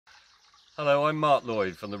Hello, I'm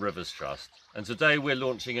Lloyd from the Rivers Trust, and today we're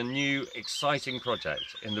launching a new, exciting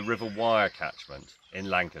project in the River Wyre catchment in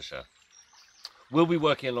Lancashire. We'll be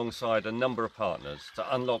working alongside a number of partners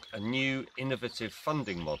to unlock a new, innovative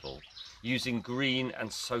funding model using green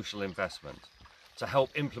and social investment to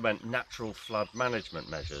help implement natural flood management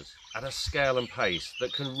measures at a scale and pace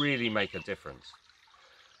that can really make a difference.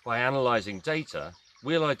 By analysing data,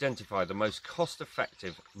 we'll identify the most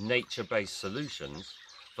cost-effective nature-based solutions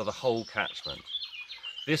for the whole catchment.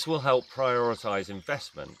 This will help prioritise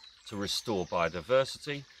investment to restore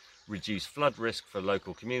biodiversity, reduce flood risk for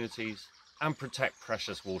local communities, and protect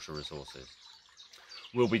precious water resources.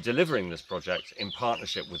 We'll be delivering this project in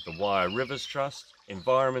partnership with the Wyre Rivers Trust,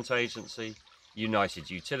 Environment Agency, United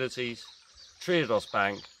Utilities, Triodos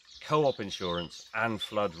Bank, Co-op Insurance and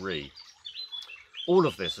Flood Re. All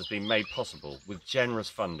of this has been made possible with generous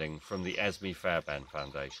funding from the Esmée Fairbairn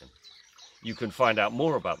Foundation. You can find out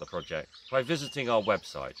more about the project by visiting our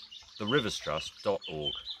website,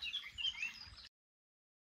 theriverstrust.org.